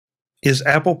Is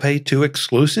Apple Pay too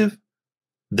exclusive?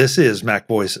 This is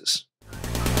MacVoices.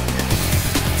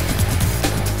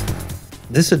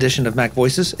 This edition of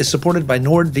MacVoices is supported by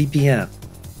NordVPN.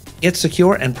 Get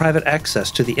secure and private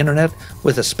access to the internet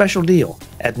with a special deal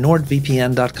at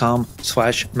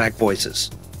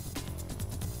nordvpn.com/MacVoices.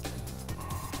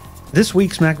 This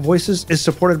week's MacVoices is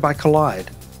supported by Kolide.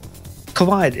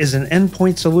 Kolide is an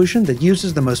endpoint solution that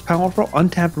uses the most powerful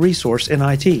untapped resource in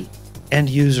IT,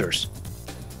 end users.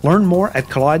 Learn more at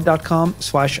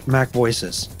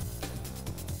kolide.com/MacVoices.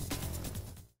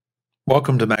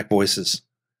 Welcome to MacVoices.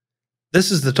 This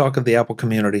is the talk of the Apple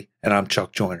community, and I'm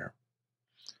Chuck Joyner.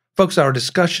 Folks, our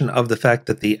discussion of the fact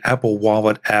that the Apple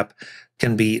Wallet app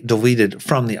can be deleted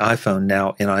from the iPhone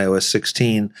now in iOS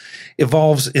 16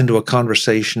 evolves into a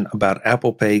conversation about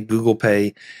Apple Pay, Google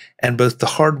Pay, and both the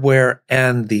hardware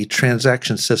and the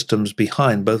transaction systems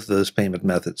behind both of those payment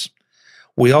methods.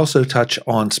 We also touch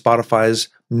on Spotify's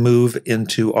move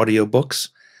into audiobooks.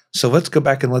 So let's go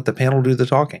back and let the panel do the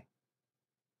talking.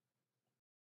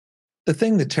 The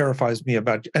thing that terrifies me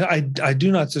about, and I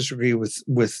do not disagree with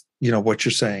what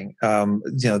you're saying,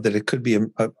 that it could be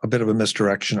a bit of a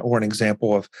misdirection or an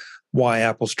example of why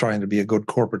Apple's trying to be a good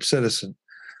corporate citizen.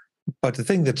 But the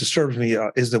thing that disturbs me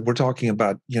is that we're talking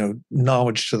about,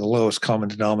 knowledge to the lowest common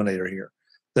denominator here.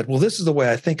 That, well, this is the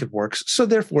way I think it works, so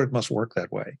therefore it must work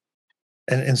that way.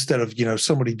 And instead of,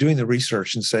 somebody doing the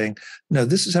research and saying, no,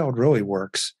 this is how it really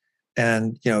works.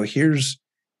 And, here's,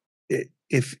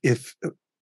 if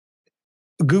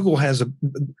Google has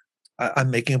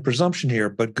I'm making a presumption here,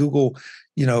 but Google,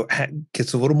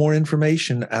 gets a little more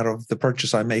information out of the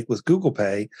purchase I make with Google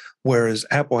Pay, whereas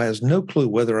Apple has no clue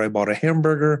whether I bought a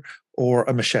hamburger or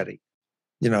a machete,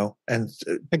 and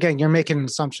again, you're making an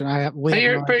assumption. But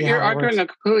you're arguing a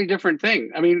completely different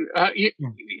thing. I mean,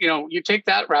 you take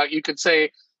that route, you could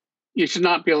say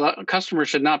customers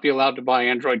should not be allowed to buy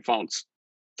Android phones.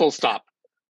 Full stop.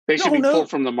 They should be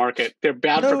pulled from the market. They're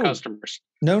bad for customers.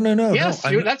 No. Yes,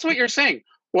 that's what you're saying.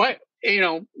 What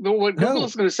Google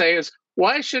is going to say is,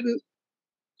 why shouldn't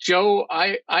Joe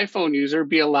iPhone user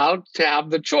be allowed to have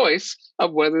the choice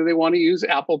of whether they want to use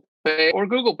Apple Pay or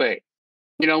Google Pay?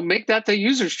 Make that the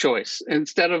user's choice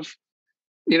instead of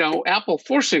Apple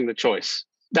forcing the choice.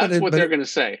 That's what they're going to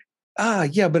say.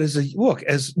 Yeah, but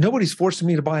as nobody's forcing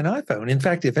me to buy an iPhone. In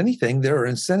fact, if anything, there are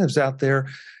incentives out there,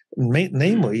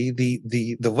 namely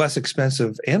the less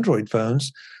expensive Android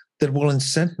phones, that will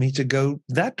incent me to go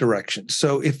that direction.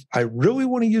 So if I really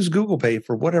want to use Google Pay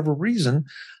for whatever reason,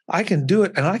 I can do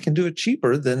it, and I can do it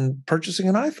cheaper than purchasing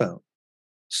an iPhone.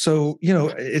 So we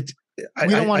don't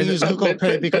want to use Google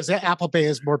Pay because Apple Pay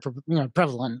is more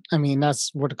prevalent. I mean,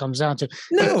 that's what it comes down to.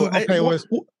 No,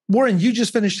 Warren, you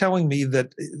just finished telling me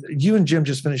that you and Jim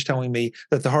just finished telling me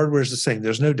that the hardware is the same.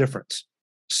 There's no difference.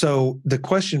 So the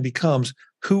question becomes,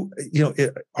 are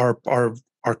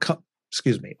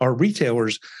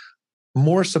retailers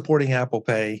more supporting Apple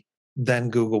Pay than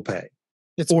Google Pay?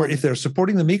 Or if they're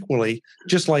supporting them equally,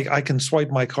 just like I can swipe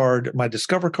my card, my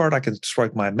Discover card, I can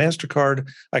swipe my MasterCard,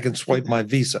 I can swipe my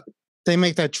Visa. They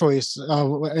make that choice.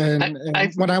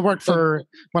 When I worked for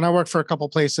a couple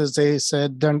places, they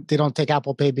said they don't take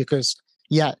Apple Pay because,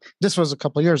 this was a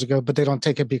couple of years ago, but they don't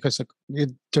take it because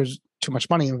there's too much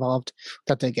money involved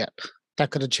that they get. That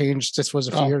could have changed. This was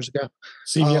a few years ago.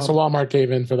 CVS or Walmart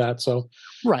gave in for that. So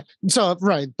right.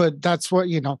 But that's what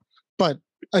But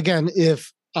again,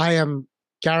 if I am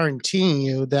guaranteeing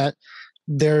you that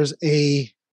there's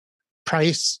a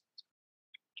price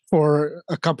for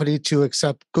a company to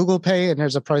accept Google Pay and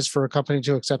there's a price for a company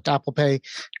to accept Apple Pay,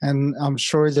 and I'm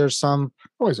sure there's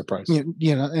always a price.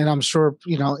 And I'm sure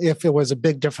if it was a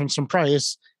big difference in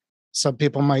price, some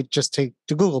people might just take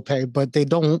the Google Pay, but they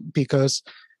don't because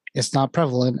it's not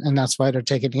prevalent, and that's why they're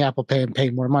taking the Apple Pay and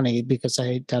paying more money because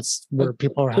that's where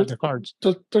people have their cards.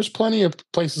 There's plenty of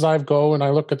places I go and I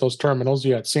look at those terminals.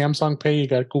 You got Samsung Pay, you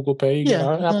got Google Pay, you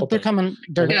got Apple Pay.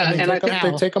 They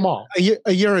take them all.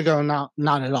 A year ago, not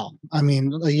at all. I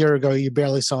mean, a year ago you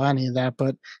barely saw any of that,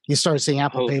 but you started seeing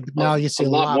Apple Pay. But now you see a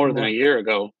lot more than a year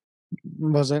ago.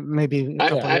 Was it maybe?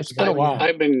 It's been a while.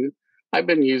 I've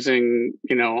been using.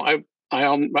 I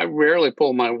rarely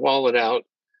pull my wallet out.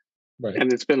 Right.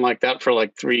 And it's been like that for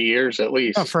like 3 years at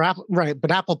least. For Apple, right? But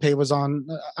Apple Pay was on.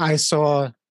 I saw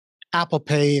Apple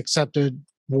Pay accepted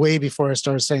way before I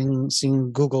started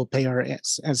seeing Google Pay and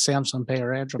Samsung Pay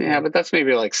or Android. Yeah, but that's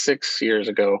maybe like 6 years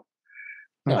ago.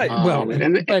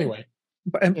 Anyway,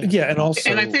 and also,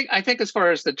 and I think as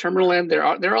far as the terminal end,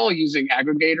 they're all using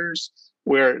aggregators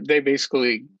where they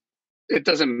basically, it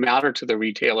doesn't matter to the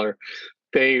retailer.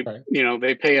 They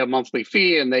pay a monthly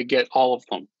fee and they get all of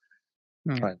them.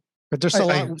 Right. But there's a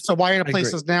lot. So why are the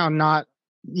places now not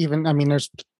even? I mean, there's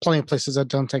plenty of places that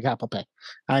don't take Apple Pay.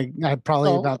 I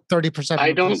probably about 30%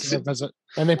 of the places I visit.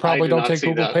 And they probably don't take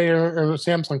Google Pay or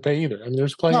Samsung Pay either. I mean,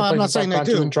 there's plenty of places I've gone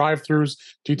to in drive-thrus.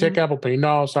 Do you take Apple Pay?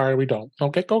 No, sorry, we don't.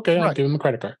 Okay, I'll give them a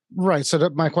credit card. Right. So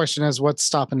my question is, what's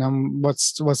stopping them?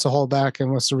 What's the holdback,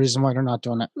 and what's the reason why they're not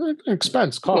doing it?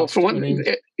 Expense, cost. Well, for one,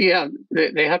 they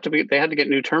had to get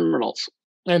new terminals.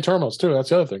 And terminals too. That's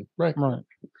the other thing, right? Right.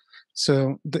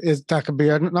 So that could be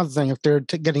another thing. If they're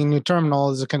getting a new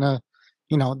terminal, is it going to,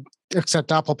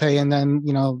 accept Apple Pay and then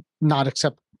not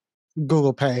accept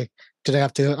Google Pay? Do they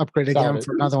have to upgrade again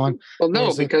for another one? Well,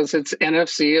 no, because it's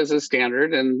NFC as a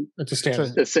standard, and it's a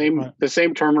standard. The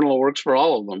same terminal works for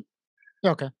all of them.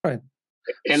 Okay, right.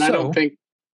 And I don't think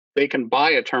they can buy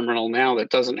a terminal now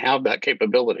that doesn't have that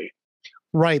capability.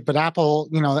 Right, but Apple,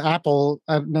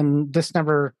 and this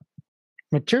never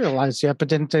materialized yet. But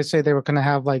didn't they say they were going to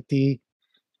have like the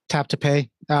tap to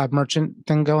pay merchant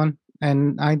thing going?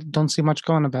 And I don't see much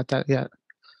going about that yet.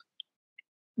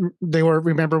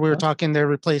 Remember we were talking, they're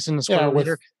replacing the Square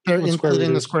reader. They're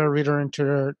including the Square reader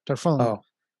into their phone. Oh.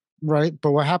 Right.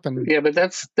 But what happened? Yeah, but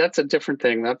that's a different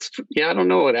thing. I don't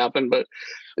know what happened, but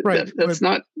that's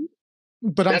not.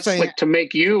 But I'm saying like to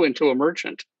make you into a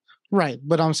merchant. Right.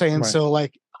 But I'm saying, so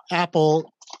like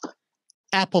Apple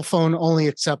phone only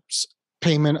accepts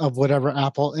payment of whatever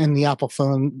Apple in the Apple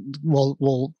phone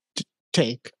will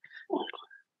take.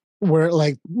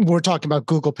 We're talking about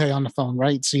Google Pay on the phone,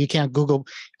 right? So I can't Google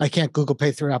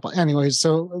Pay through Apple. Anyways,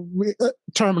 so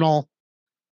terminal.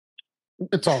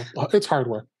 It's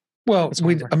hardware. Well,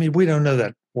 we don't know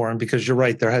that, Warren, because you're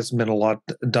right. There hasn't been a lot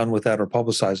done with that or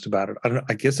publicized about it.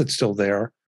 I guess it's still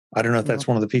there. I don't know if that's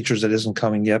one of the features that isn't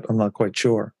coming yet. I'm not quite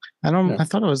sure. I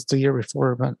thought it was the year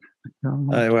before, but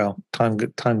well, time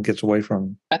gets away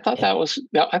from. I thought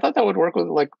that would work with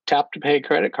like tap to pay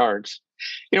credit cards.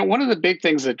 One of the big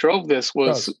things that drove this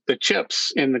was the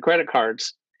chips in the credit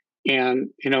cards, and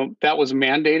that was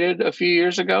mandated a few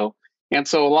years ago, and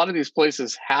so a lot of these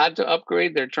places had to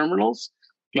upgrade their terminals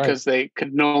because they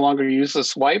could no longer use the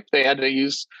swipe; they had to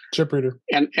use chip reader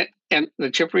and the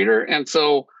chip reader, and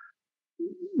so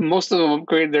most of them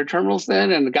upgraded their terminals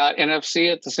then and got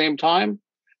NFC at the same time.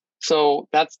 So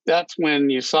that's when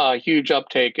you saw a huge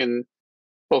uptake in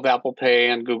both Apple Pay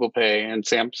and Google Pay and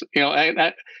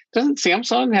Samsung. Doesn't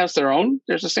Samsung has their own?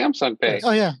 There's a Samsung Pay.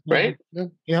 Oh yeah, right. Yeah.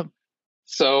 Yep.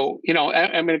 So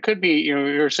I mean, it could be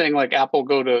you're saying like Apple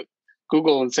go to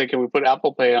Google and say, can we put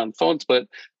Apple Pay on phones? But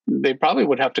they probably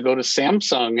would have to go to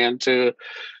Samsung and to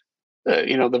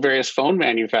the various phone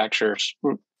manufacturers.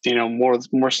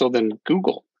 More so than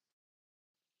Google.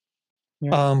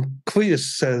 Yeah.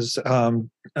 Cletus says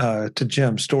to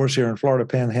Jim, stores here in Florida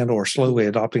Panhandle are slowly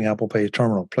adopting Apple Pay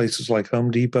terminal. Places like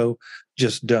Home Depot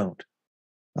just don't.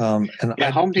 Home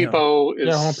Depot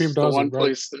is the one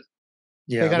place that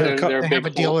they have a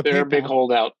deal with PayPal. They're a big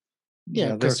holdout.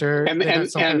 Yeah, because they're and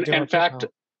in fact,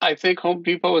 I think Home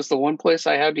Depot is the one place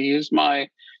I had to use my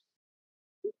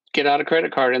get out a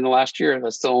credit card in the last year.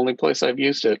 That's the only place I've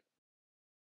used it.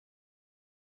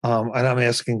 And I'm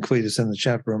asking Cletus in the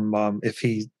chat room if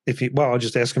he. Well, I'll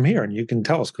just ask him here, and you can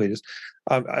tell us, Cletus.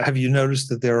 Have you noticed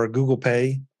that there are Google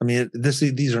Pay? I mean,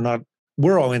 these are not.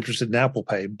 We're all interested in Apple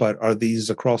Pay, but are these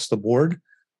across the board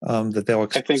that they'll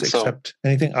accept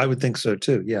anything? I would think so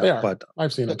too. Yeah, but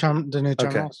I've seen the new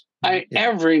terminals.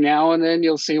 Every now and then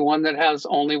you'll see one that has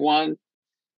only one,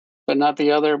 but not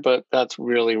the other. But that's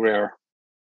really rare.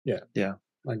 Yeah,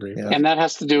 I agree. Yeah. And that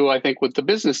has to do, I think, with the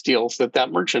business deals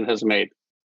that merchant has made.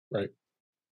 Right.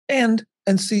 And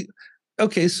see,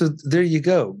 okay, so there you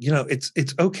go. It's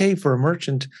okay for a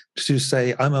merchant to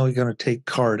say, I'm only going to take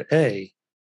card A.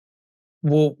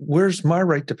 Well, where's my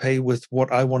right to pay with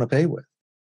what I want to pay with?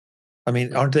 I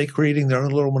mean, aren't they creating their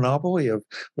own little monopoly of,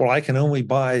 well, I can only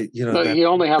buy, No, you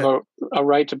only have a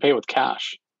right to pay with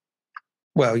cash.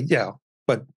 Well, yeah,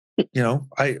 but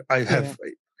I have.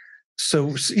 Yeah.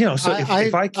 So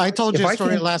if I told you a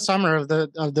story last summer of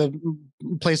the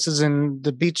places in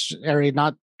the beach area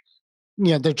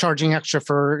they're charging extra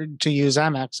to use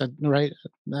Amex, right?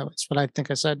 That's what I think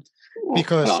I said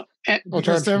because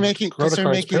they're making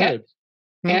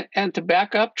and to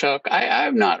back up, Chuck,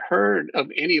 I've not heard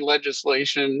of any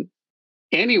legislation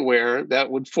anywhere that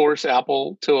would force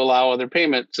Apple to allow other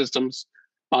payment systems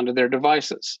onto their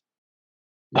devices.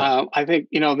 No. I think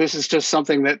this is just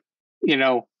something that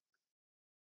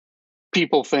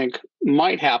people think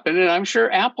might happen, and I'm sure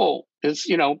Apple is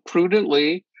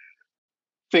prudently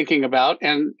thinking about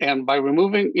and by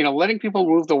removing letting people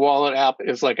remove the wallet app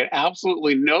is like an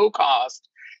absolutely no cost.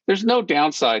 There's no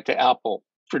downside to Apple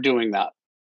for doing that.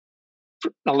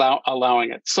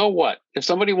 allowing it. So what? If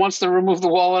somebody wants to remove the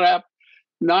wallet app,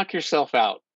 knock yourself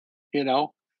out. You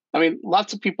know, I mean,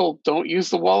 lots of people don't use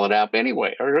the wallet app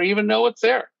anyway, or even know it's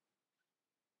there.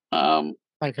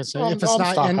 Like I said, if it's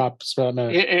not and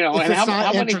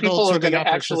how many people are going to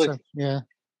actually? Yeah.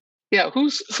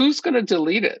 Who's going to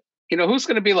delete it? You know, who's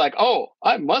going to be like, oh,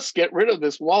 I must get rid of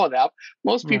this wallet app?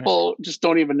 Most people just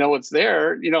don't even know it's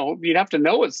there. You know, you'd have to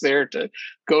know it's there to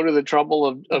go to the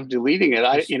trouble of deleting it.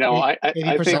 I think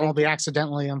 80% will be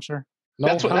accidentally, I'm sure.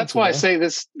 That's why I say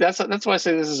this. That's why I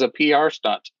say this is a PR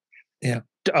stunt. Yeah.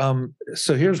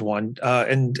 So here's one,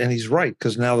 and he's right,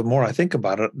 because now the more I think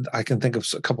about it, I can think of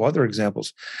a couple other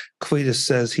examples. Kolide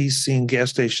says he's seen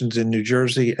gas stations in New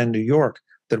Jersey and New York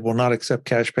that will not accept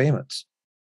cash payments.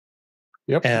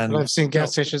 Yep, and I've seen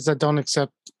gas stations that don't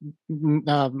accept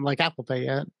like Apple Pay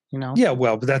yet. You know. Yeah,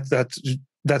 well, but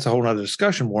that's a whole other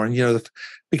discussion, Warren. You know,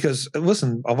 because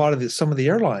listen, a lot of some of the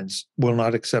airlines will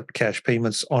not accept cash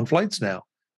payments on flights now.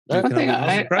 One thing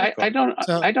I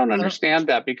don't understand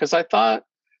that, because I thought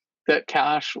that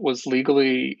cash was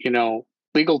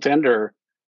legal tender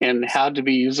and had to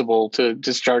be usable to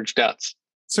discharge debts.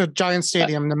 So Giant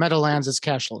Stadium, the Meadowlands is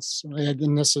cashless,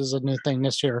 and this is a new thing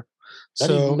this year.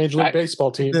 So Major League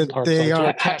Baseball team, they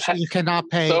are cash. You cannot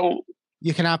pay.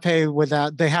 You cannot pay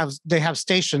without. They have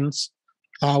stations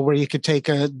where you could take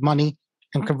money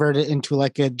and convert it into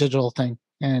like a digital thing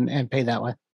and pay that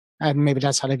way, and maybe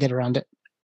that's how to get around it.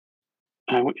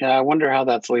 I wonder how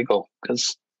that's legal,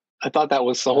 because I thought that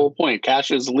was the whole point.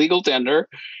 Cash is legal tender,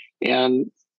 and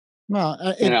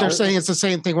they're saying it's the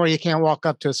same thing where you can't walk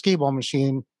up to a skee ball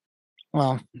machine.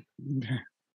 Well,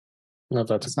 no,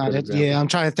 that's not it. Example. Yeah, I'm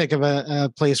trying to think of a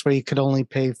place where you could only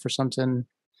pay for something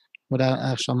without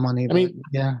actual money. I mean,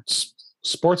 yeah,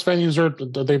 sports venues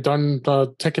they've done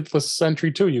ticketless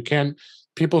entry too. You can't.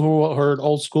 People who are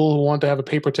old school who want to have a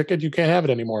paper ticket, you can't have it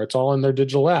anymore. It's all in their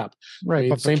digital app. Right. I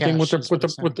mean, same thing with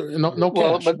the no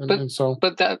cash.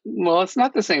 It's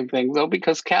not the same thing though,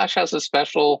 because cash has a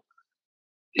special,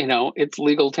 it's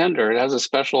legal tender. It has a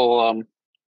special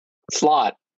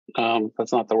slot.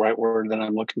 That's not the right word that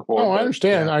I'm looking for. Oh, I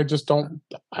understand. Yeah. I just don't.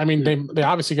 I mean, they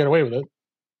obviously get away with it.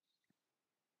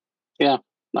 Yeah,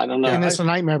 I don't know. And it's a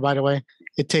nightmare, by the way.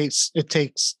 It takes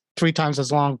 3 times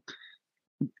as long.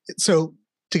 So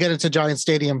to get into Giant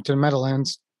Stadium to the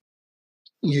Meadowlands,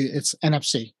 it's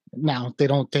NFC. Now they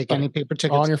don't take any paper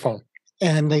tickets. All on your phone.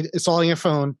 And it's all on your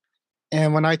phone.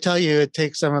 And when I tell you it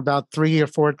takes them about 3 or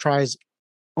 4 tries,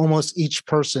 almost each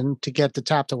person, to get the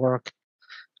tap to work,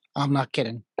 I'm not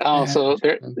kidding. Oh, so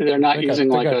they're not using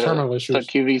like a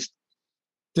QV.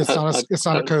 It's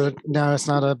not a code. No, it's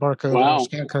not a barcode or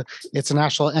scan code. It's an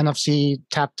actual NFC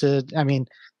tap to. I mean,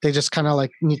 they just kind of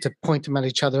like need to point them at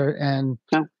each other, and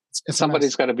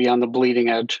somebody's got to be on the bleeding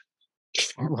edge.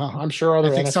 Well, I'm sure I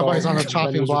think somebody's on the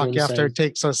chopping block after it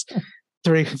takes us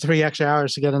three extra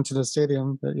hours to get into the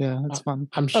stadium. But yeah, it's fun.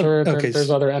 I'm sure there's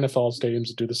other NFL stadiums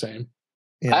that do the same.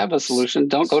 Yeah. I have a solution.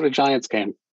 Don't go to Giants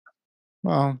game.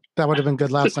 Well, that would have been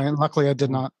good last night. Luckily, I did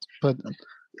not. But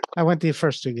I went the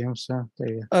first 2 games. So there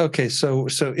you go. Okay, so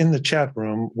in the chat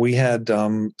room, we had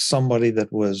somebody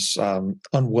that was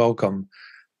unwelcome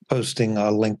posting a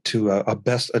link to a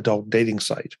best adult dating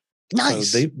site.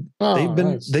 Nice. So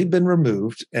they've been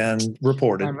removed and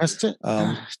reported. I missed it. So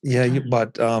I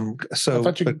thought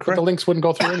the links wouldn't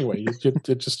go through anyway.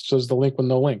 It just shows the link with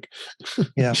no link.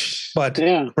 Yeah, but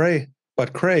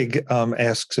Craig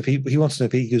asks if he wants to know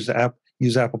if he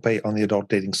use Apple Pay on the adult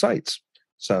dating sites.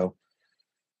 So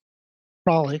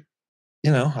probably.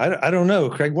 I don't know,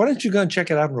 Craig. Why don't you go and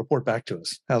check it out and report back to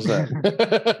us? How's that?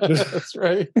 That's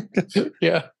right.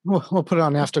 Yeah, we'll put it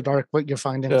on After Dark. What your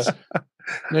findings? Yeah.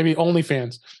 Maybe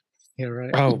OnlyFans. Yeah, right.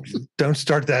 Oh, don't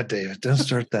start that, David. Don't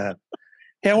start that.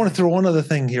 Hey, I want to throw one other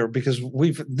thing here, because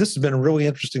this has been a really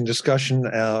interesting discussion,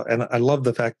 and I love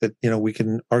the fact that we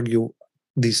can argue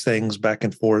these things back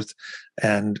and forth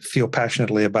and feel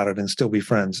passionately about it and still be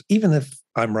friends, even if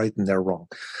I'm right and they're wrong.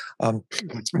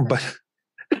 But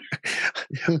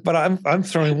I'm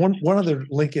throwing one other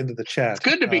link into the chat. It's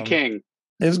good to be king.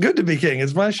 It's good to be king.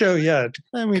 It's my show. Yeah,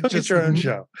 it's your own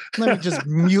show. Let me just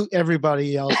mute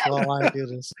everybody else while I do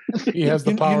this. He has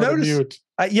the power to mute.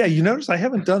 You notice I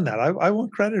haven't done that. I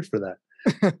want credit for that.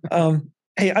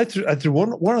 Hey, I threw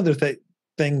one other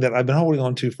thing that I've been holding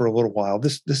on to for a little while.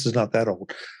 This is not that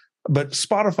old, but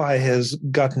Spotify has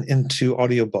gotten into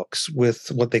audiobooks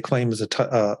with what they claim is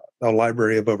a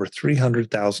library of over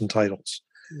 300,000 titles.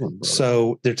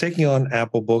 So they're taking on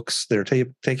Apple Books. They're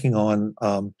taking on,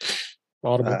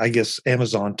 I guess,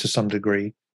 Amazon to some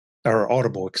degree, or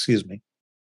Audible, excuse me.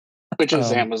 Which is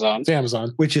Amazon. It's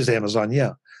Amazon. Which is Amazon,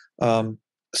 yeah.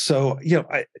 So,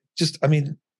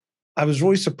 I was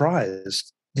really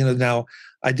surprised. Now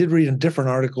I did read a different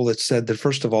article that said that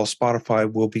first of all, Spotify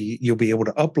you'll be able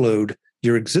to upload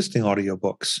your existing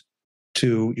audiobooks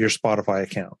to your Spotify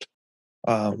account.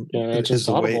 Just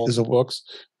Audible books.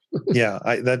 Yeah,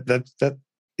 that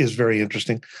is very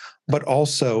interesting. But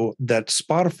also that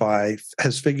Spotify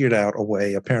has figured out a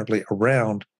way, apparently,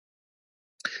 around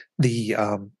the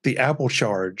Apple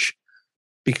charge,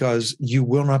 because you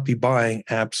will not be buying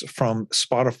apps from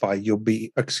Spotify.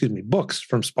 Books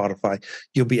from Spotify.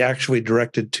 You'll be actually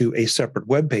directed to a separate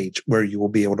web page where you will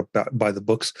be able to buy the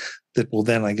books that will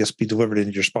then, I guess, be delivered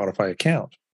into your Spotify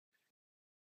account.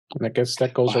 And I guess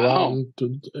that goes around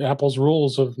Apple's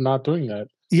rules of not doing that.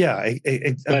 Yeah.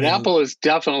 But Apple has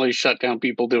definitely shut down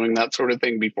people doing that sort of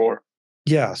thing before.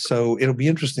 Yeah, so it'll be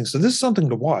interesting. So this is something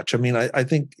to watch. I mean, I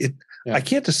think it. Yeah. I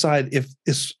can't decide if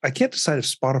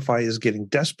Spotify is getting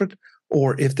desperate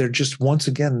or if they're just once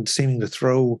again seeming to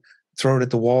throw it at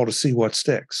the wall to see what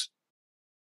sticks.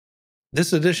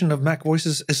 This edition of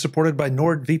MacVoices is supported by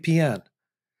NordVPN.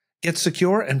 Get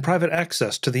secure and private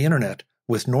access to the internet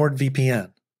with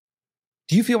NordVPN.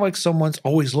 Do you feel like someone's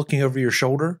always looking over your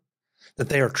shoulder? That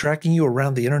they are tracking you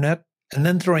around the internet and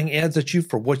then throwing ads at you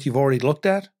for what you've already looked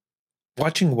at?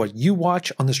 Watching what you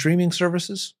watch on the streaming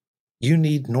services? You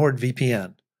need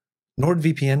NordVPN.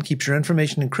 NordVPN keeps your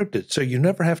information encrypted so you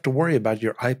never have to worry about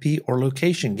your IP or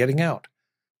location getting out.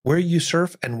 Where you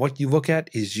surf and what you look at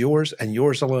is yours and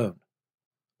yours alone.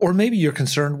 Or maybe you're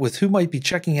concerned with who might be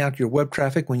checking out your web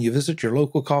traffic when you visit your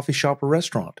local coffee shop or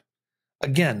restaurant.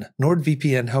 Again,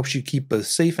 NordVPN helps you keep both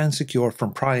safe and secure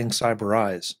from prying cyber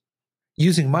eyes.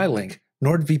 Using my link,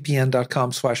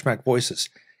 nordvpn.com/MacVoices,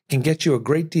 can get you a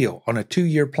great deal on a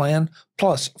 2-year plan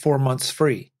plus 4 months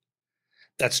free.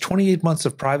 That's 28 months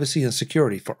of privacy and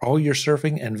security for all your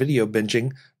surfing and video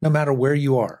binging, no matter where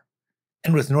you are.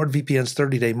 And with NordVPN's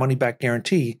 30-day money-back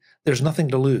guarantee, there's nothing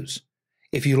to lose.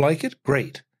 If you like it,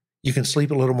 great. You can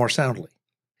sleep a little more soundly.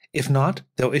 If not,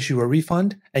 they'll issue a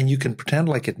refund and you can pretend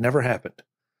like it never happened.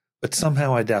 But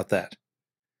somehow I doubt that.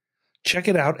 Check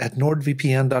it out at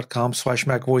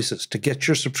nordvpn.com/MacVoices to get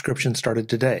your subscription started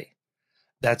today.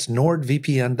 That's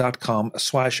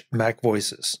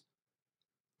nordvpn.com/MacVoices.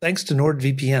 Thanks to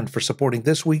NordVPN for supporting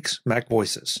this week's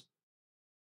MacVoices.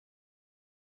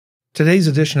 Today's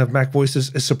edition of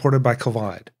MacVoices is supported by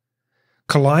Kolide.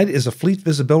 Kolide is a fleet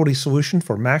visibility solution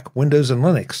for Mac, Windows, and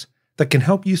Linux that can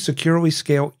help you securely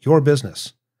scale your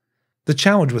business. The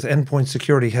challenge with endpoint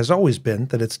security has always been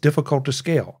that it's difficult to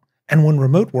scale, and when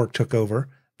remote work took over,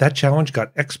 that challenge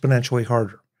got exponentially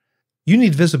harder. You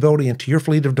need visibility into your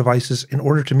fleet of devices in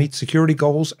order to meet security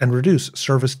goals and reduce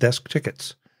service desk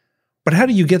tickets. But how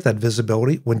do you get that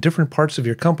visibility when different parts of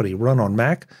your company run on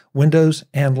Mac, Windows,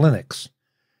 and Linux?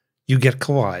 You get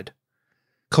Kolide.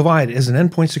 Kolide is an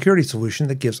endpoint security solution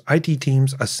that gives IT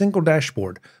teams a single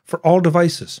dashboard for all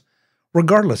devices,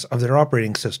 regardless of their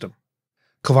operating system.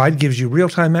 Kolide gives you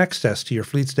real-time access to your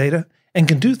fleet's data and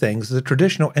can do things that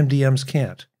traditional MDMs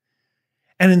can't.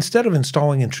 And instead of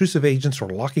installing intrusive agents or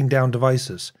locking down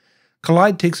devices,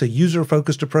 Kolide takes a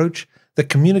user-focused approach that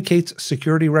communicates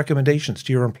security recommendations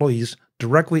to your employees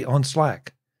directly on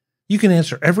Slack. You can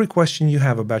answer every question you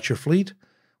have about your fleet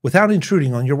without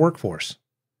intruding on your workforce.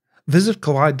 Visit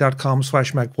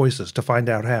kolide.com/MacVoices to find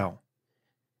out how.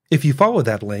 If you follow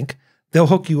that link, they'll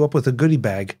hook you up with a goodie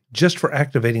bag just for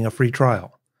activating a free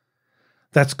trial.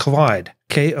 That's Kolide,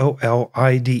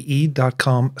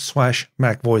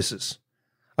 KOLIDE.com/MacVoices.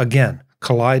 Again,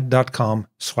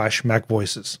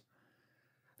 kolide.com/MacVoices.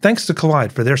 Thanks to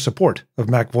Kolide for their support of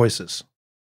MacVoices.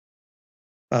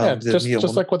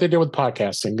 Just like what they did with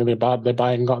podcasting. They bought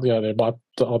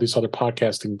all these other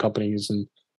podcasting companies, and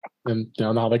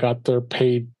now they got their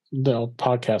paid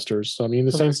podcasters. I mean,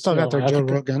 they still got their Joe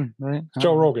Rogan, right?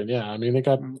 Joe Rogan, yeah. I mean,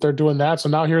 they're doing that. So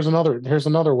now here's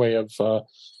another way of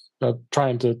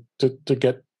trying to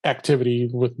get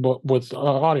activity with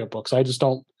audiobooks. I just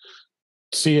don't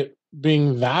see it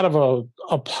being that of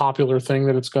a popular thing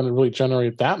that it's going to really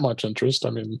generate that much interest. I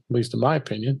mean, at least in my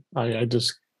opinion, I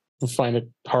just find it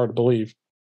hard to believe.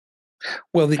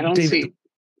 Well,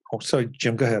 sorry,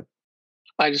 Jim, go ahead.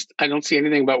 I don't see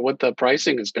anything about what the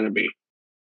pricing is going to be.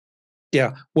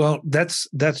 Yeah, well, that's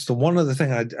the one other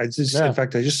thing in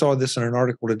fact, I just saw this in an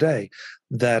article today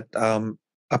that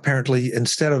apparently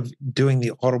instead of doing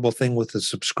the Audible thing with the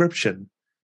subscription,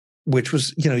 which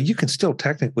was, you can still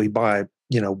technically buy,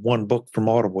 one book from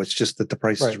Audible. It's just that the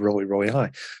price is really, really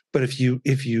high. But if you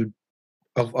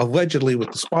allegedly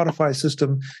with the Spotify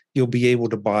system, you'll be able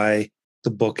to buy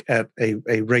the book at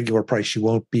a regular price. You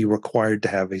won't be required to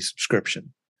have a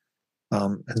subscription.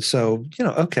 And so,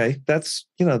 okay, that's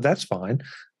fine.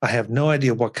 I have no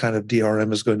idea what kind of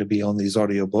DRM is going to be on these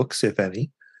audiobooks, if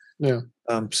any. Yeah.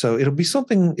 So it'll be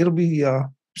something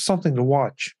to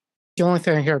watch. The only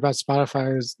thing I hear about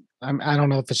Spotify is I don't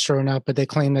know if it's true or not, but they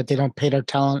claim that they don't pay their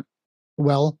talent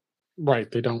well.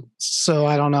 Right, they don't. So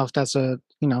I don't know if that's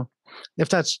if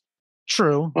that's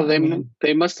true. Well,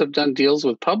 they must have done deals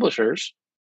with publishers.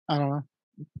 I don't know.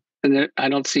 And I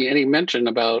don't see any mention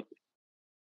about.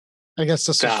 I guess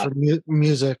this is for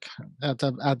music at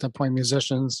the point,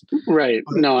 musicians. Right.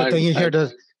 But then you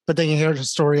hear the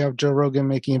story of Joe Rogan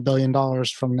making $1 billion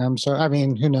from them. So I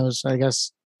mean, who knows? I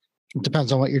guess it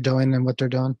depends on what you're doing and what they're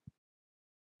doing.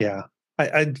 Yeah,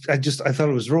 I thought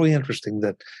it was really interesting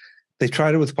that they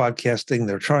tried it with podcasting.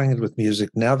 They're trying it with music.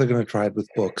 Now they're going to try it with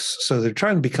books. So they're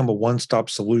trying to become a one-stop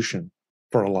solution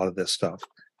for a lot of this stuff.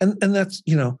 And that's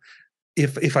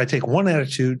if I take one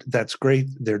attitude, that's great.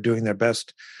 They're doing their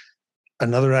best.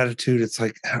 Another attitude, it's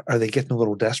like, are they getting a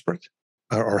little desperate,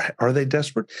 or are they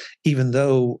desperate? Even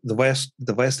though the last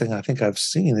thing I think I've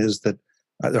seen is that,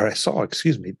 or I saw,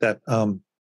 that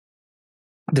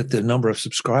that the number of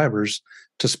subscribers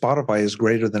to Spotify is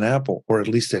greater than Apple, or at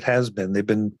least it has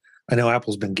been. I know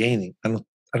Apple's been gaining. I don't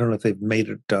know if they've made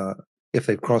it, if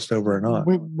they've crossed over or not.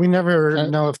 We never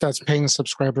know if that's paying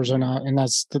subscribers or not, and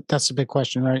that's the big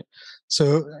question, right?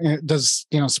 So does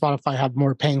Spotify have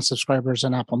more paying subscribers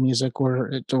than Apple Music,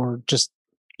 or just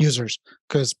users?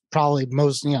 Because probably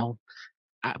most,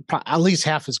 at least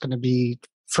half is going to be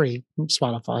free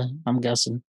Spotify, I'm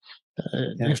guessing,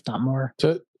 if not more.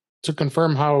 To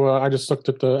confirm how I just looked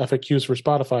at the FAQs for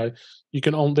Spotify,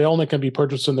 they only can be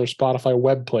purchased in their Spotify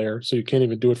web player, so you can't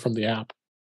even do it from the app.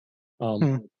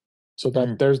 So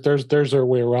that there's their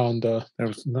way around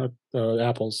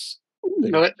Apple's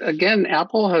thing. But again,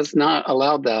 Apple has not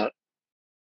allowed that.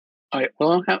 I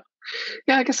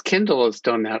guess Kindle has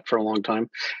done that for a long time.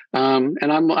 And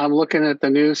I'm looking at the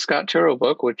new Scott Turow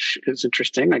book, which is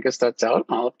interesting. I guess that's out.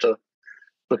 I'll have to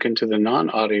look into the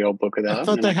non-audio book of that. I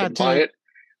thought they had to buy it.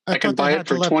 I can buy it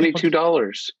for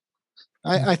 $22.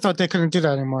 I thought they couldn't do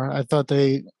that anymore. I thought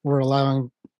they were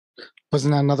allowing.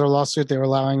 Wasn't that another lawsuit? They were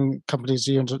allowing companies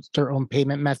to use their own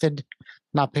payment method,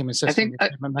 not payment system.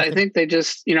 I think they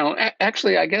just,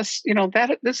 actually, I guess,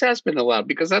 that this has been allowed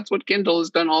because that's what Kindle has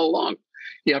done all along.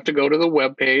 You have to go to the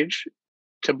web page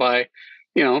to buy,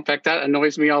 in fact, that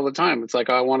annoys me all the time. It's like,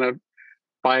 I want to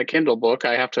buy a Kindle book.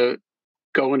 I have to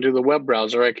go into the web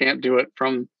browser. I can't do it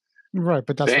from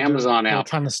but that's the Amazon app.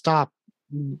 Trying to stop.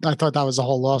 I thought that was a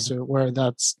whole lawsuit where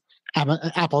that's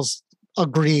Apple's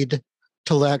agreed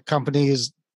to let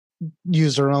companies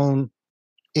use their own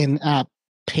in-app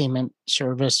payment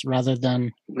service rather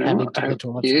than having to go to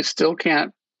a website. You still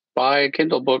can't buy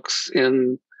Kindle books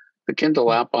in the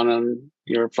Kindle app on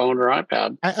your phone or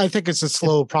iPad. I think it's a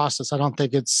slow process. I don't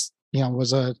think it's I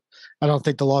don't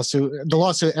think the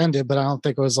lawsuit ended, but I don't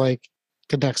think it was like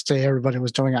the next day everybody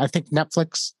was doing it. I think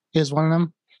Netflix is one of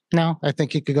them now. I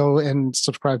think you could go and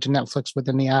subscribe to Netflix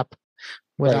within the app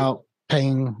without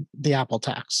paying the Apple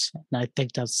tax. And I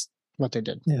think that's what they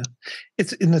did. Yeah.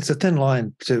 It's a thin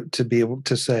line to be able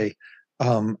to say,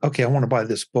 okay, I want to buy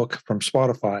this book from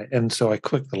Spotify. And so I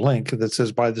click the link that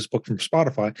says buy this book from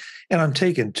Spotify, and I'm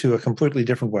taken to a completely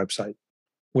different website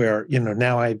where,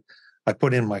 now I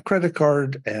put in my credit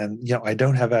card and, I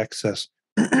don't have access,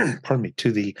 pardon me,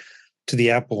 to the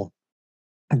Apple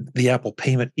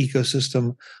payment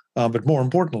ecosystem. But more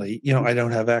importantly, I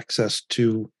don't have access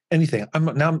to anything. I'm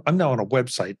now on a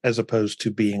website as opposed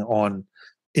to being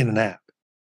in an app.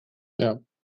 Yeah.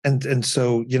 And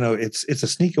so, it's a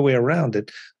sneaky way around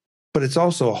it, but it's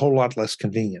also a whole lot less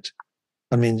convenient.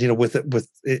 I mean,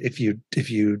 if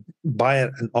you buy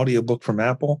an audiobook from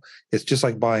Apple, it's just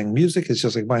like buying music. It's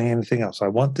just like buying anything else. I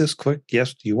want this, click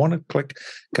yes. Do you want it? Click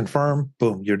confirm,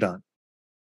 boom, you're done.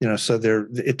 So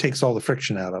it takes all the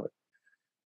friction out of it.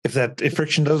 If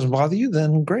friction doesn't bother you,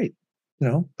 then great.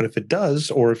 But if it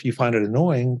does, or if you find it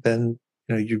annoying, then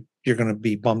you're going to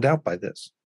be bummed out by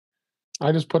this.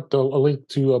 I just put a link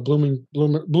to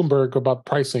Bloomberg about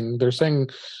pricing. They're saying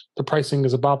the pricing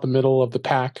is about the middle of the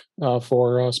pack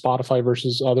for Spotify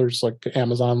versus others like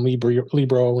Amazon,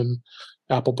 Libro, and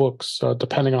Apple Books,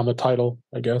 depending on the title,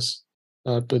 I guess.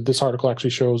 This article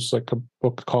actually shows like a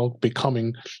book called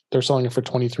Becoming. They're selling it for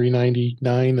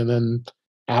 $23.99, and then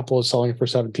Apple is selling it for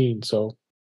 $17. So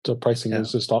the pricing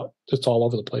is just all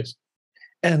over the place.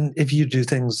 And if you do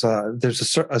things,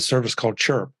 there's a service called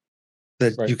Chirp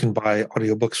that you can buy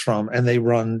audiobooks from, and they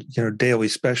run daily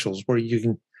specials where you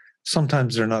can.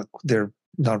 Sometimes they're not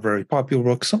very popular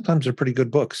books. Sometimes they're pretty good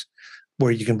books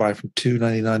where you can buy from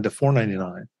 $2.99 to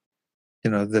 $4.99.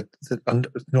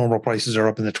 that normal prices are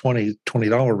up in the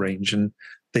 $20 range, and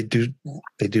they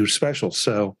do specials.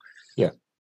 So yeah,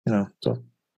 so.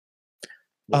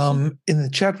 In the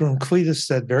chat room, Cletus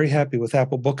said, very happy with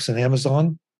Apple Books and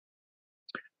Amazon.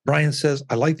 Brian says,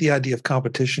 I like the idea of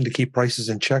competition to keep prices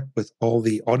in check with all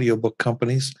the audiobook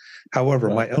companies. However,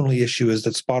 my only issue is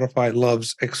that Spotify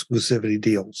loves exclusivity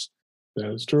deals.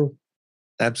 That is true.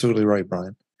 Absolutely right,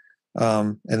 Brian.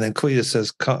 And then Cletus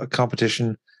says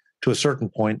competition to a certain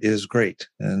point is great.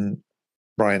 And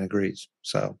Brian agrees.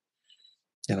 So,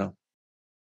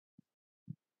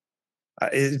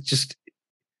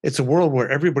 it's a world where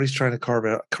everybody's trying to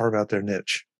carve out their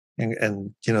niche.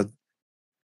 And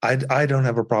I don't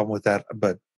have a problem with that,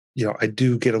 but I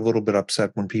do get a little bit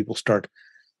upset when people start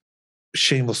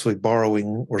shamelessly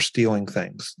borrowing or stealing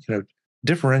things.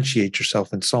 Differentiate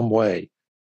yourself in some way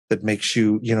that makes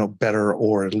you, better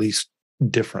or at least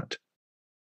different.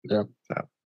 Yeah. So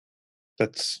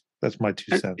that's my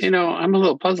 2 cents. I'm a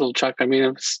little puzzled, Chuck. I mean,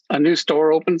 if a new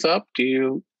store opens up,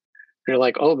 you're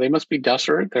like, oh, they must be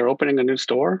desperate. They're opening a new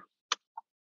store.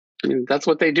 I mean, that's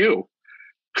what they do.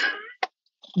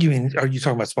 You mean, are you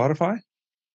talking about Spotify?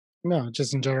 No,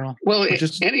 just in general. Well,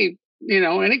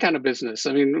 any kind of business.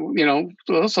 I mean,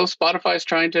 so Spotify's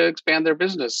trying to expand their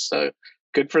business.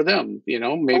 Good for them.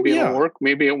 Maybe it'll work,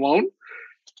 maybe it won't.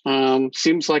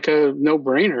 Seems like a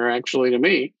no-brainer, actually, to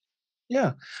me.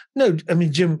 Yeah. No, I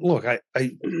mean, Jim, look,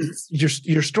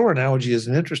 your store analogy is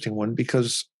an interesting one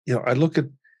because, I look at,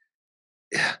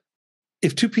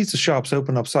 if two pizza shops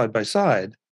open up side by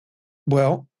side,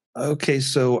 well, okay,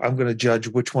 so I'm going to judge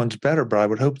which one's better, but I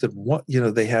would hope that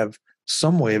they have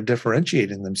some way of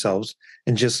differentiating themselves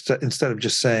and just instead of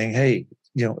just saying, hey,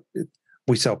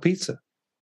 we sell pizza.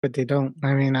 But they don't.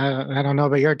 I mean, I don't know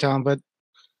about your town, but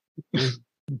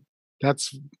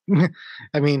that's,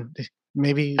 I mean,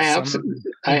 maybe I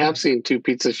have seen two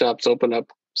pizza shops open up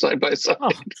side by side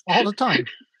all the time.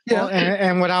 Yeah, well,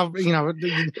 and without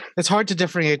it's hard to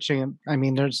differentiate. I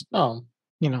mean, there's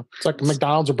it's like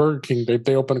McDonald's or Burger King.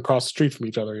 They open across the street from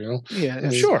each other. Yeah,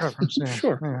 sure, yeah,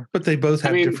 sure. Yeah. But they both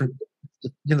have different.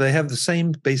 They have the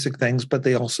same basic things, but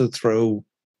they also throw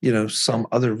some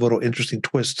other little interesting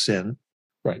twists in.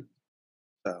 Right.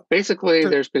 So. Basically,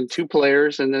 there's been two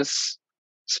players in this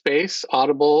space: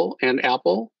 Audible and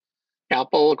Apple.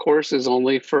 Apple, of course, is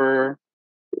only for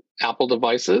Apple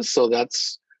devices, so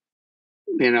that's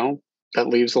that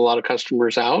leaves a lot of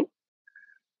customers out.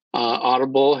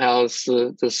 Audible has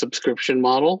the subscription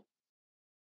model.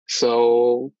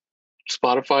 So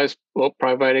Spotify's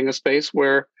providing a space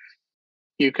where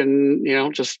you can,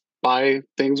 just buy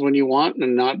things when you want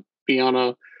and not be on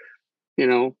a,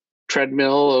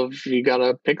 treadmill of you got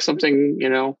to pick something,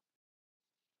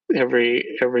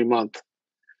 every month,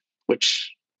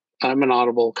 which I'm an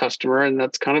Audible customer and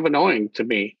that's kind of annoying to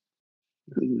me.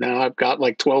 Now I've got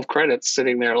like 12 credits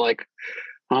sitting there like,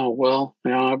 oh, well,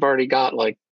 I've already got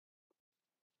like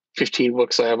 15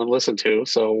 books I haven't listened to.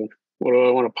 So what do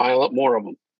I want to pile up more of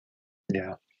them?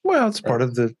 Yeah. Well, it's part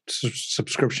of the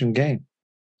subscription game.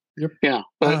 Yep. Yeah.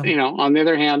 But, on the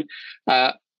other hand,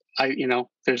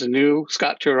 there's a new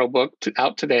Scott Turow book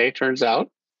out today, turns out,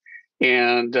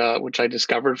 and which I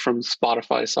discovered from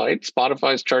Spotify site.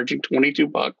 Spotify's charging $22.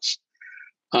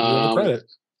 You have a credit.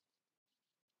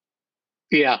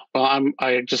 Yeah. Well,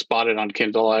 I just bought it on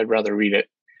Kindle. I'd rather read it.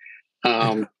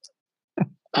 And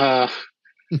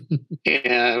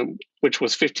which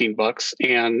was $15,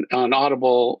 and on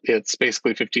Audible it's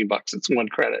basically $15. It's one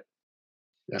credit.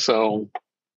 Yeah. So,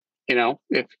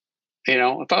 if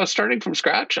I was starting from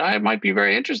scratch, I might be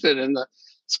very interested in the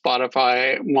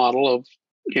Spotify model of,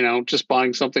 just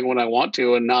buying something when I want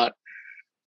to and not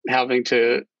having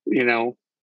to,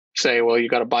 say, well, you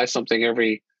got to buy something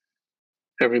every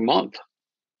month.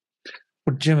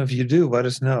 Well, Jim, if you do, let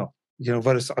us know.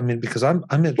 Because I'm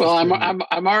interested. Well,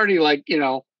 I'm already like,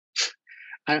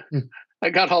 I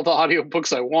got all the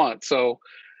audiobooks I want. So,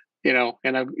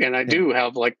 and I do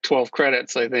have like 12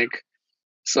 credits, I think.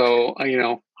 So,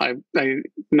 I'm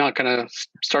not going to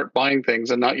start buying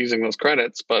things and not using those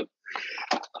credits, but,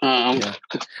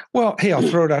 Well, hey, I'll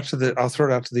throw it out to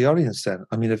the audience then.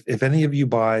 I mean, if any of you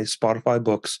buy Spotify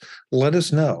books, let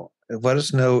us know. Let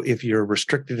us know if you're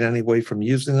restricted in any way from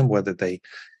using them, whether they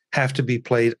have to be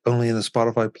played only in the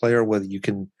Spotify player, whether you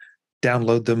can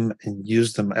download them and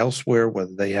use them elsewhere,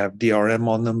 whether they have DRM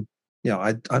on them.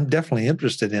 I'm definitely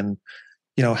interested in,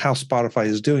 how Spotify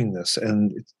is doing this.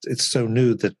 And it's so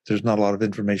new that there's not a lot of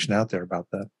information out there about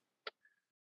that.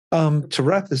 To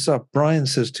wrap this up, Brian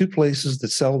says 2 places that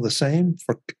sell the same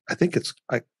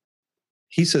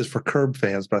he says for Curb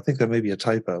fans, but I think that may be a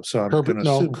typo. So I'm going to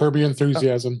assume Kirby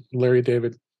Enthusiasm, Larry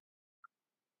David.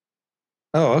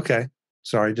 Oh, okay.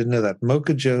 Sorry, didn't know that.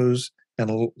 Mocha Joe's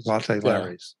and Latte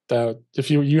Larry's. If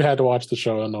you had to watch the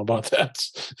show, I know about that.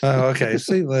 Oh, okay.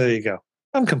 See, there you go.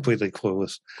 I'm completely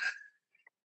clueless.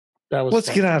 Let's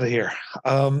get out of here.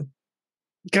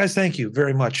 Guys, thank you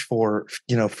very much for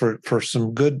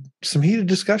some heated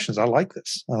discussions. I like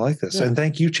this. Yeah. And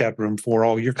thank you, chat room, for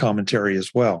all your commentary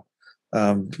as well.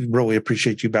 Really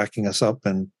appreciate you backing us up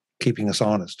and keeping us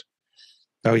honest.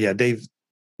 Oh yeah, Dave.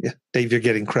 Yeah, Dave, you're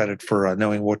getting credit for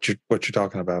knowing what you're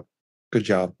talking about. Good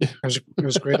job. It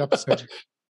was a great episode.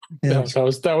 Yeah,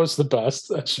 that was the best.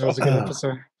 That was a good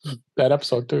episode. That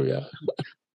episode too, yeah.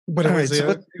 But it was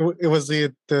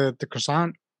the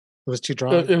croissant. It was too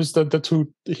dry. It was the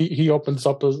two. He opens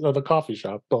up the coffee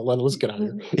shop. But let's get out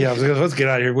of here. Yeah, let's get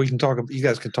out of here. We can talk. You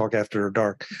guys can talk after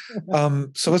dark.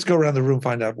 So let's go around the room,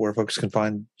 find out where folks can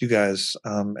find you guys,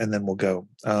 and then we'll go.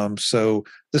 So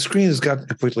the screen has gotten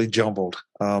completely jumbled.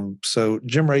 So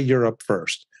Jim Ray, you're up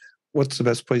first. What's the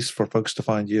best place for folks to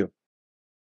find you?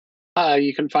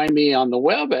 You can find me on the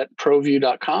web at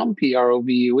provue.com,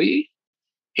 PROVUE,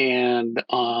 and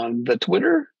on the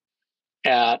Twitter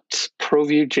at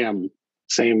ProView Jim,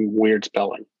 same weird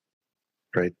spelling.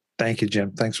 Great. Thank you,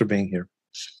 Jim. Thanks for being here.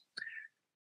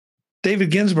 David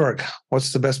Ginsburg,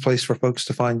 what's the best place for folks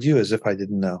to find you, as if I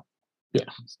didn't know? Yeah,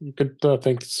 you could.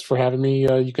 Thanks for having me.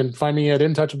 You can find me at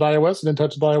In Touch with iOS at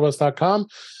intouchwithios.com.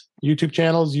 YouTube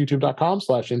channels,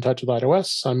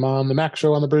 youtube.com/intouchwithios. I'm on the Mac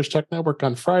Show on the British Tech Network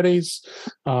on Fridays.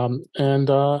 And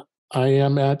I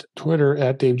am at Twitter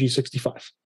at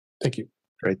DaveG65. Thank you.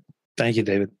 Great. Thank you,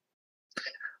 David.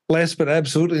 Last but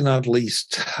absolutely not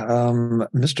least,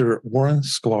 Mr. Warren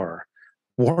Sklar.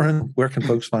 Warren, where can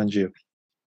folks find you?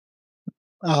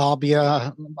 I'll be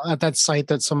at that site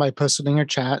that somebody posted in your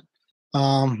chat.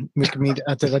 We can meet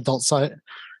at the adult site.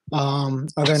 Other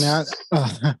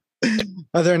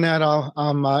than that,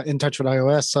 I'm in touch with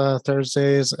iOS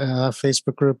Thursdays,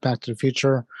 Facebook group Back to the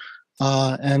Future,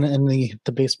 and in the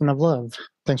basement of love.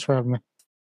 Thanks for having me.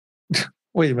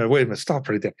 Wait a minute. Stop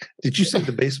right there. Did you say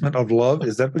the basement of love?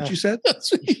 Is that what you said?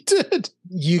 That's what you did.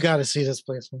 You got to see this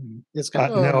place. It's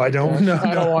got no, I don't. No,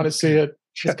 I don't want to see it.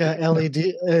 It's got LED.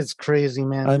 It's crazy,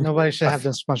 man. Nobody should have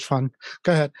this much fun.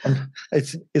 Go ahead.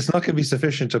 It's not going to be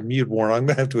sufficient to mute Warren. I'm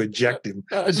going to have to eject him.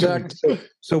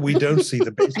 So we don't see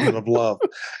the basement of love.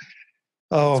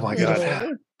 Oh my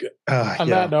God. On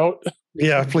that note.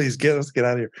 Yeah, please let's get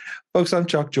out of here. Folks, I'm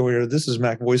Chuck Joyer. This is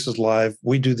MacVoices Live.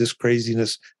 We do this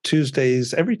craziness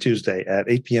every Tuesday at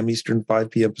 8 p.m. Eastern, 5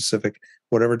 p.m. Pacific,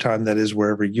 whatever time that is,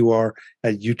 wherever you are,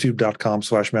 at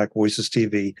youtube.com/MacVoices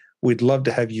TV. We'd love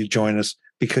to have you join us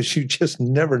because you just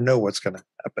never know what's going to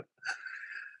happen.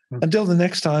 Until the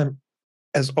next time,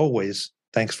 as always,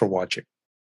 thanks for watching.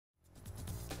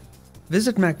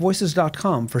 Visit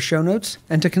MacVoices.com for show notes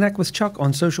and to connect with Chuck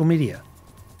on social media.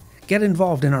 Get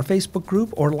involved in our Facebook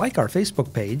group or like our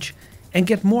Facebook page, and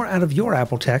get more out of your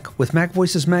Apple tech with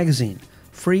MacVoices Magazine,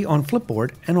 free on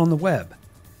Flipboard and on the web.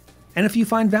 And if you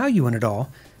find value in it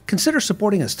all, consider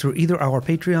supporting us through either our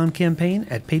Patreon campaign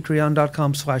at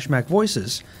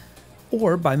patreon.com/MacVoices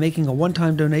or by making a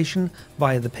one-time donation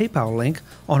via the PayPal link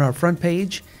on our front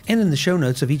page and in the show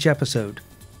notes of each episode.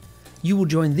 You will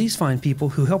join these fine people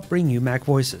who help bring you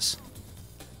MacVoices.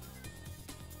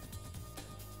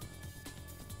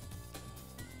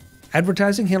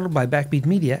 Advertising handled by Backbeat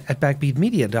Media at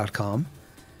backbeatmedia.com.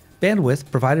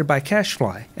 Bandwidth provided by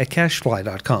CacheFly at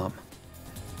cachefly.com.